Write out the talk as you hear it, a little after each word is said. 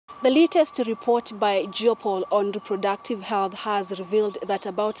The latest report by Geopol on reproductive health has revealed that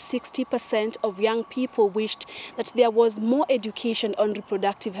about 60% of young people wished that there was more education on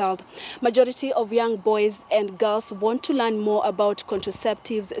reproductive health. Majority of young boys and girls want to learn more about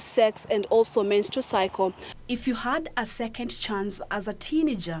contraceptives, sex, and also menstrual cycle. If you had a second chance as a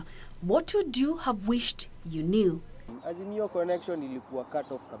teenager, what would you have wished you knew?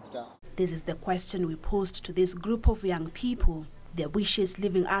 This is the question we posed to this group of young people. Their wishes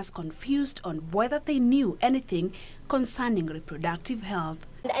leaving us confused on whether they knew anything concerning reproductive health.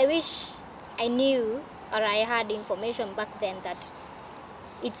 I wish I knew or I had information back then that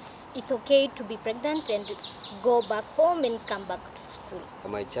it's okay to be pregnant and go back home and come back to school.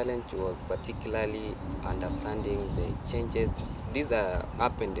 My challenge was particularly understanding the changes. These are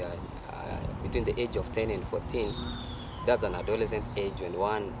happened between the age of 10 and 14. That's an adolescent age when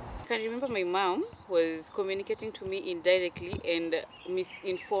one. I can remember my mom was communicating to me indirectly and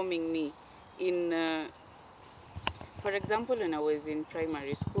misinforming me. For example, when I was in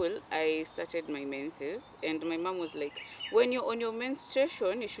primary school, I started my menses, and my mom was like, when you're on your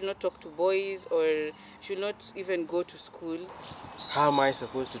menstruation, you should not talk to boys or should not even go to school. How am I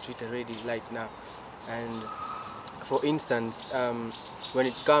supposed to treat a lady right now? And for instance, when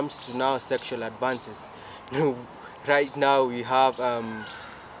it comes to now sexual advances, right now we have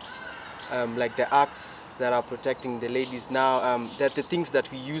like the acts that are protecting the ladies now, that the things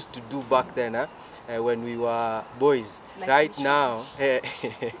that we used to do back then when we were boys. Like right now,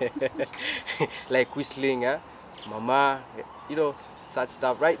 like whistling, mama, such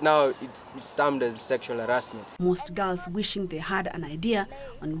stuff. Right now, it's termed as sexual harassment. Most girls wishing they had an idea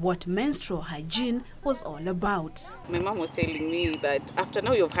on what menstrual hygiene was all about. My mom was telling me that after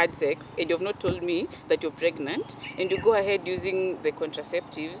now you've had sex and you've not told me that you're pregnant and you go ahead using the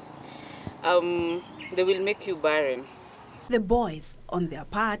contraceptives, they will make you barren. The boys, on their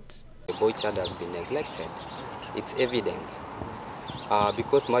part, the boy child has been neglected. It's evident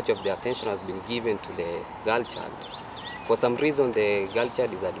because much of the attention has been given to the girl child. For some reason, the girl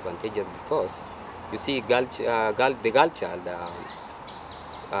child is advantageous because you see, the girl child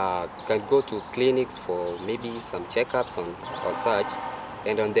can go to clinics for maybe some checkups or such.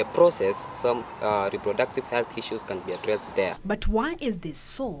 And on the process, some reproductive health issues can be addressed there. But why is this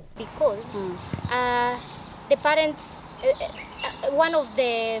so? Because the parents, one of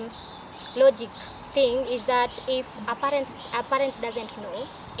the logic thing is that if a parent doesn't know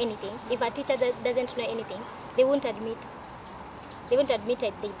anything, if a teacher doesn't know anything, they won't admit. They won't admit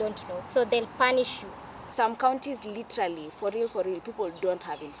it, they don't know. So they'll punish you. Some counties literally, for real, people don't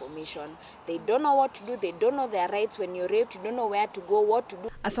have information. They don't know what to do, they don't know their rights. When you're raped, you don't know where to go, what to do.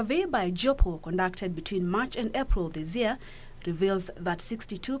 A survey by Geopol conducted between March and April this year reveals that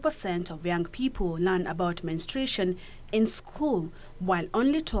 62% of young people learn about menstruation in school, while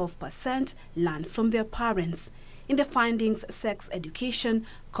only 12% learn from their parents. In the findings, sex education,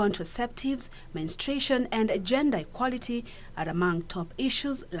 contraceptives, menstruation, and gender equality are among top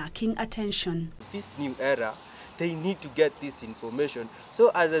issues lacking attention. This new era, they need to get this information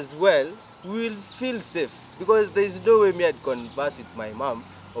so as well we will feel safe, because there is no way me I'd converse with my mom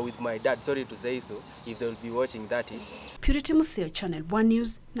or with my dad, sorry to say so, if they'll be watching that is. Purity Museo, Channel 1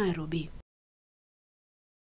 News, Nairobi.